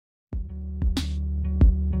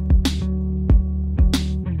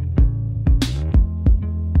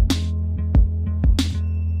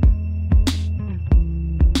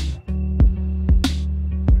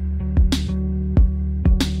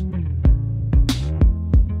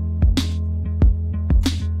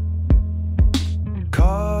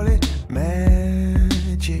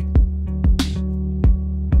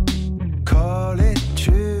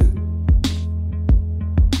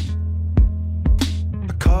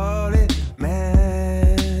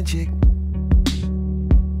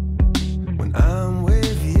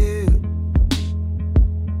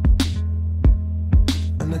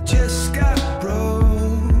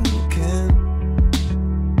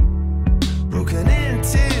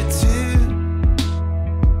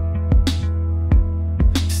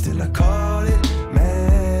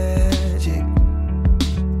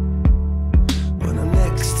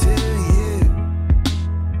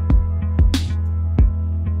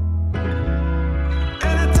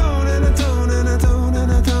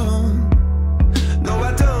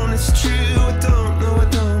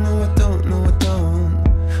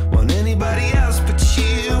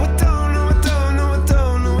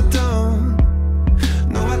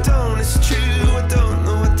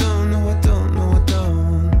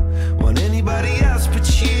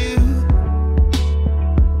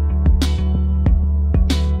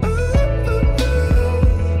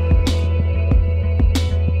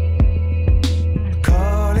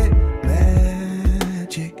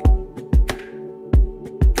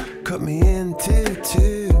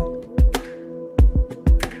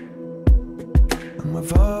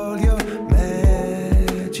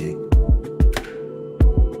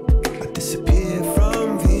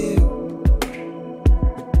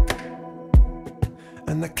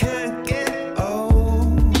and I can't get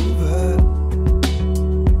over,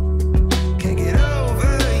 can't get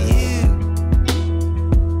over you.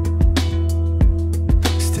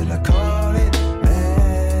 Still I call it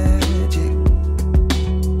magic.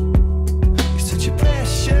 You're such a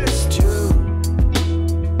precious jewel,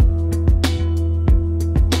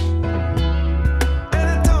 and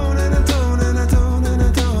I don't, and I don't, and I don't, and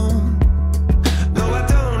I don't. No, I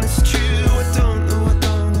don't. It's true. I don't know. I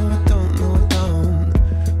don't know. I don't know. I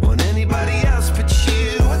don't want anybody else but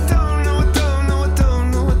you. I don't know. I don't know. I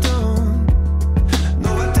don't know. I don't.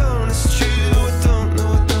 No, I don't. It's true. I don't know.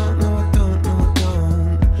 I don't know. I don't know. I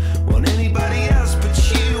don't want anybody else but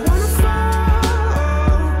you. Wanna fall?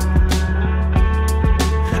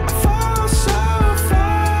 I fall so far.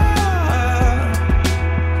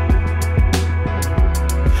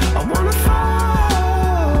 I wanna fall.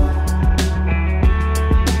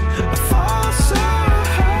 I fall so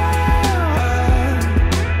hard,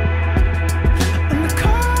 and I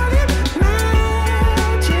call it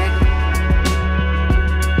magic,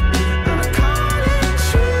 and I call it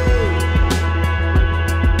true.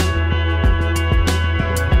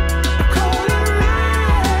 I call it magic.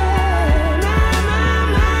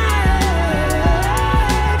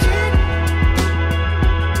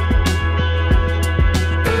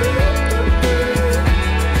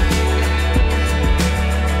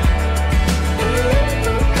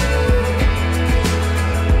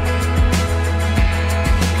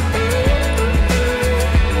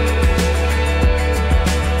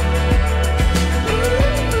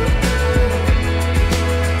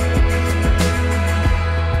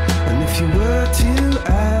 And if you were to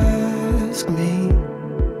ask me,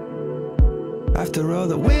 after all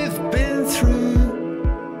that we've been through,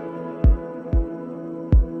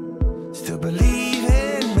 still believe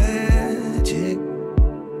in magic?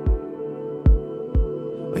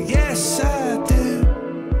 Well, yes, I do.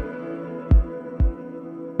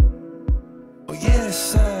 Oh,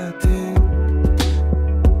 yes, I do.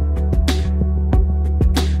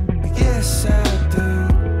 Yes, I